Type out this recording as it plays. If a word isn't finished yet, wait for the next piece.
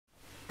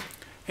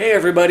Hey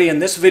everybody, in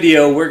this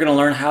video we're going to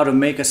learn how to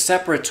make a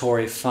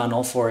separatory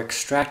funnel for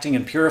extracting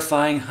and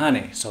purifying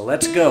honey. So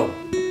let's go!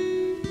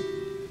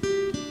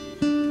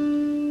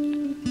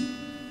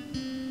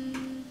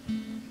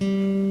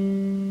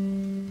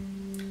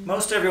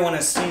 Most everyone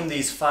has seen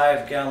these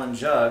 5-gallon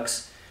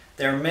jugs.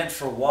 They're meant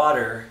for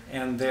water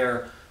and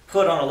they're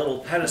put on a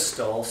little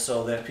pedestal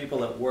so that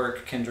people at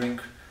work can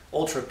drink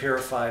ultra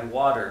purified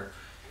water.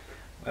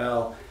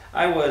 Well,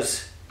 I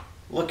was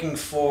looking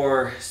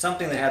for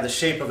something that had the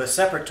shape of a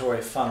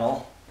separatory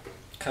funnel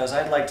because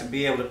I'd like to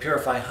be able to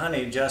purify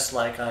honey just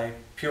like I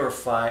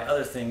purify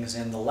other things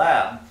in the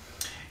lab.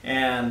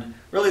 And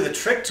really the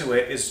trick to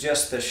it is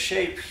just the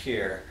shape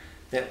here,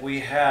 that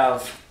we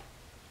have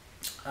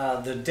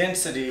the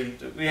density,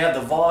 we have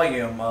the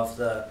volume of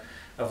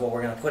what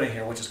we're going to put in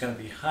here, which is going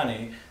to be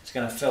honey. It's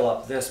going to fill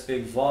up this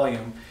big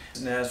volume,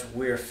 and as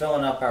we're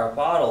filling up our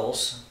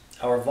bottles,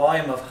 our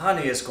volume of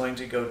honey is going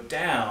to go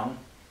down.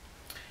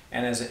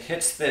 And as it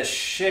hits this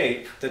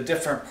shape, the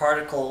different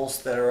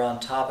particles that are on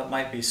top, it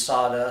might be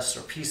sawdust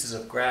or pieces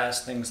of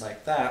grass, things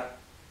like that,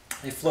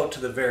 they float to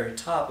the very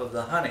top of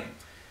the honey.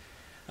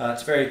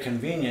 It's very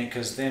convenient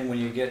because then when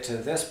you get to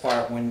this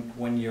part, when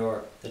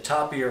the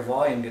top of your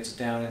volume gets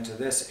down into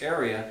this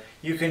area,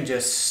 you can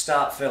just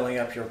stop filling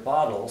up your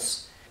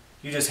bottles.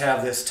 You just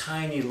have this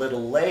tiny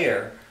little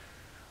layer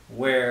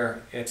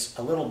where it's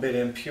a little bit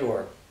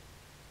impure.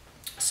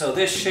 So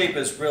this shape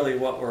is really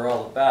what we're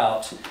all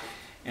about.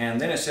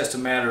 And then it's just a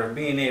matter of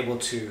being able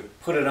to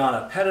put it on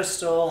a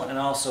pedestal and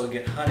also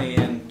get honey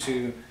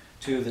into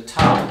the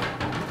top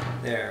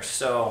there.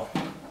 So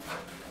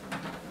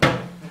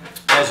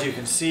as you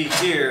can see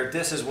here,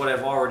 this is what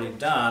I've already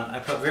done. I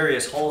put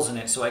various holes in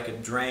it so I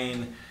could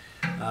drain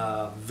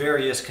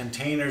various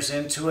containers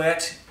into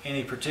it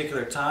any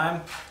particular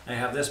time. I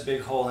have this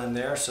big hole in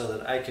there so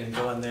that I can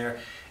go in there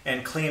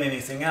and clean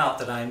anything out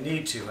that I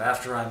need to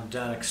after I'm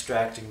done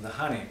extracting the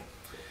honey.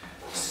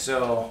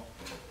 So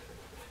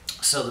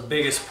the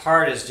biggest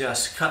part is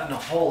just cutting a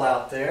hole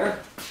out there,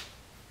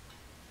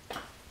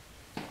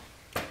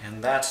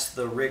 and that's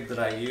the rig that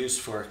I used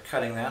for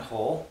cutting that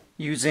hole.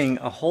 Using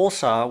a hole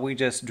saw, we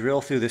just drill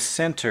through the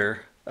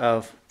center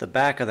of the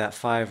back of that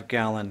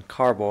 5-gallon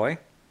carboy.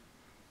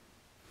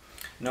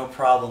 No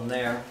problem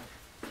there.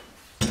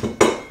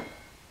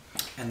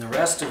 And the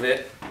rest of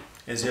it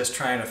is just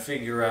trying to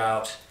figure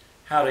out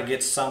how to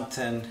get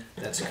something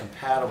that's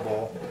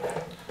compatible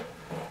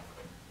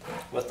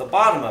with the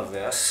bottom of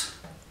this.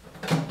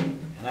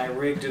 And I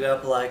rigged it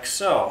up like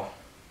so.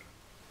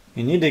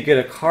 You need to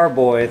get a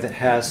carboy that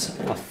has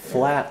a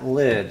flat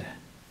lid.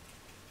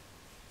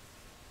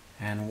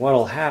 And what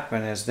will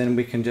happen is then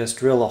we can just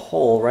drill a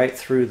hole right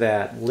through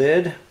that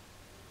lid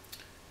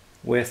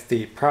with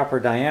the proper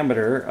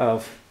diameter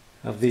of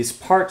these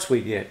parts we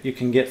get. You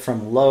can get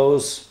from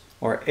Lowe's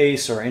or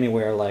Ace or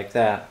anywhere like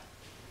that.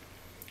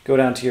 Go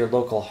down to your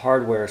local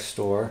hardware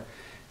store.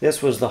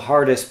 This was the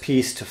hardest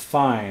piece to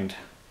find.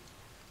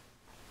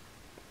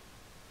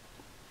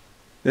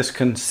 This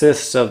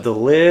consists of the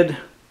lid,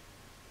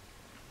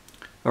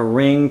 a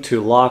ring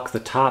to lock the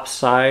top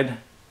side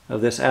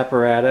of this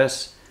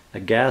apparatus, a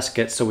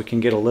gasket so we can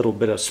get a little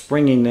bit of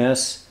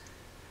springiness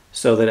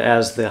so that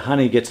as the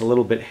honey gets a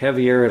little bit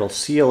heavier, it'll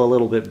seal a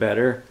little bit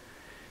better.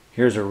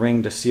 Here's a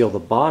ring to seal the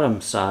bottom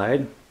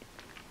side.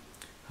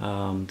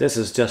 This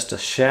is just a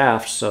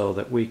shaft so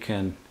that we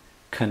can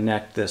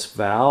connect this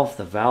valve.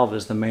 The valve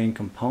is the main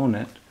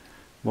component,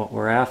 what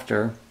we're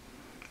after,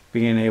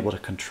 being able to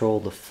control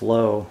the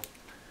flow.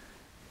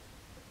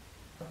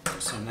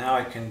 So now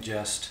I can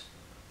just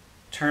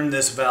turn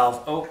this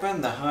valve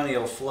open, the honey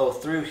will flow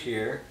through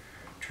here.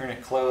 Turn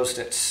it closed,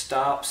 it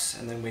stops,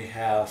 and then we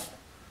have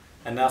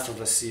enough of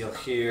a seal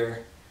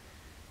here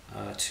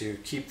to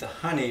keep the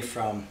honey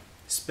from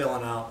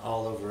spilling out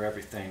all over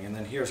everything. And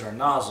then here's our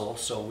nozzle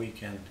so we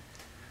can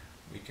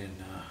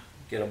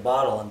get a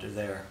bottle under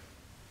there.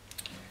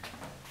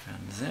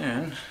 And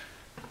then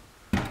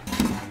we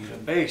need a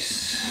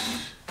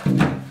base.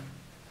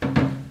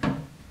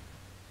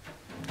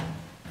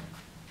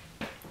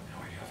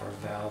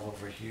 Valve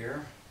over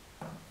here.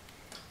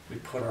 We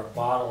put our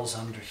bottles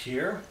under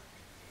here,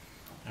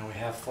 and we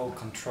have full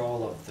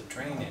control of the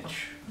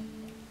drainage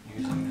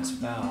using this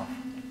valve.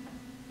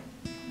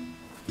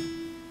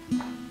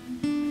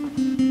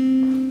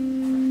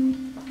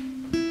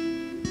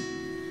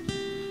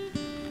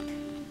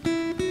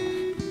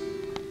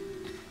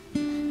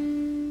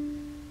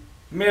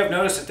 You may have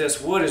noticed that this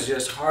wood is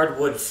just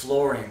hardwood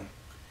flooring.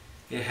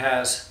 It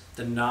has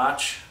the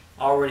notch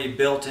already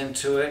built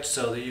into it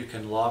so that you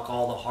can lock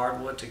all the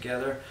hardwood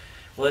together.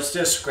 Well, it's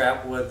just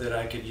scrap wood that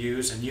I could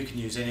use, and you can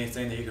use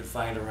anything that you can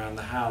find around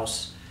the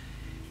house.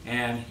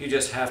 And you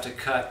just have to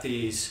cut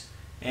these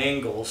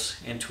angles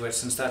into it.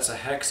 Since that's a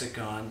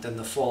hexagon, then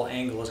the full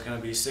angle is going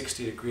to be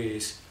 60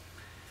 degrees.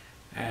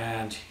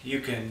 And you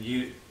can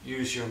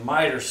use your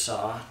miter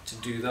saw to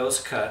do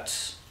those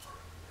cuts.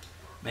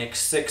 Make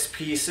 6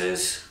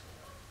 pieces,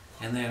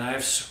 and then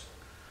I've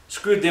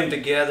screwed them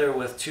together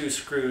with 2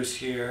 screws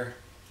here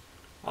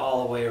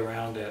all the way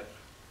around it.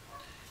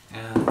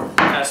 And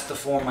that's the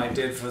form I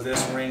did for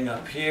this ring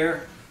up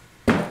here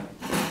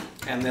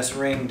and this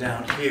ring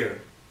down here.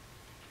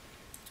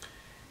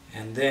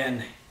 And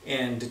then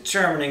in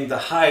determining the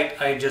height,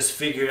 I just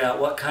figured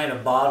out what kind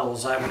of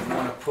bottles I would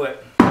want to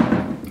put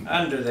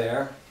under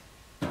there,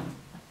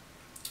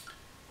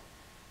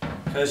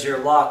 because you're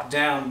locked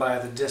down by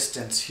the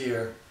distance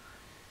here.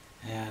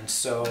 And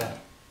so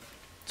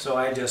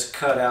I just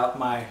cut out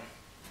my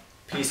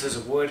pieces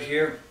of wood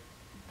here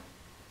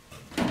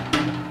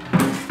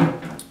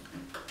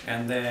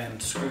and then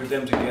screwed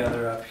them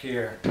together up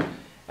here.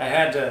 I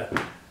had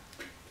to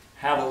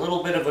have a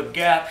little bit of a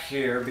gap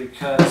here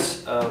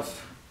because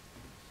of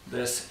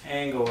this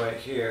angle right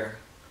here.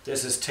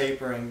 This is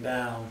tapering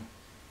down,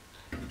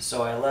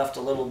 so I left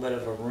a little bit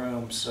of a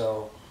room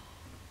so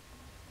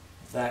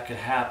that could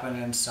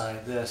happen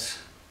inside this.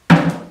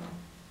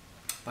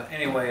 But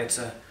anyway, it's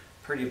a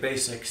pretty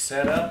basic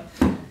setup,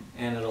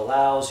 and it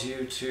allows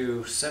you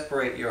to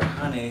separate your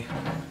honey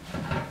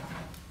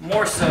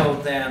more so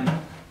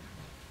than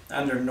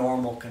under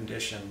normal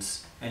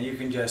conditions. And you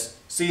can just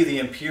see the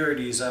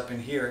impurities up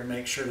in here and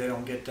make sure they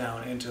don't get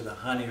down into the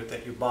honey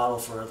that you bottle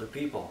for other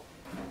people.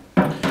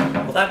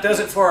 Well, that does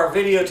it for our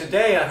video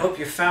today. I hope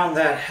you found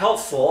that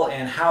helpful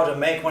in how to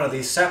make one of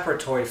these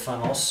separatory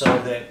funnels so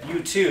that you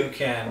too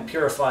can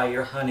purify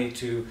your honey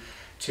to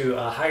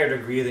a higher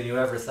degree than you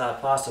ever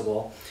thought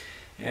possible.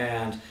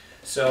 And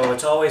so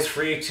it's always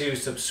free to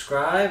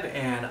subscribe,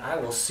 and I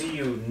will see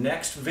you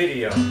next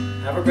video.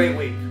 Have a great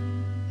week.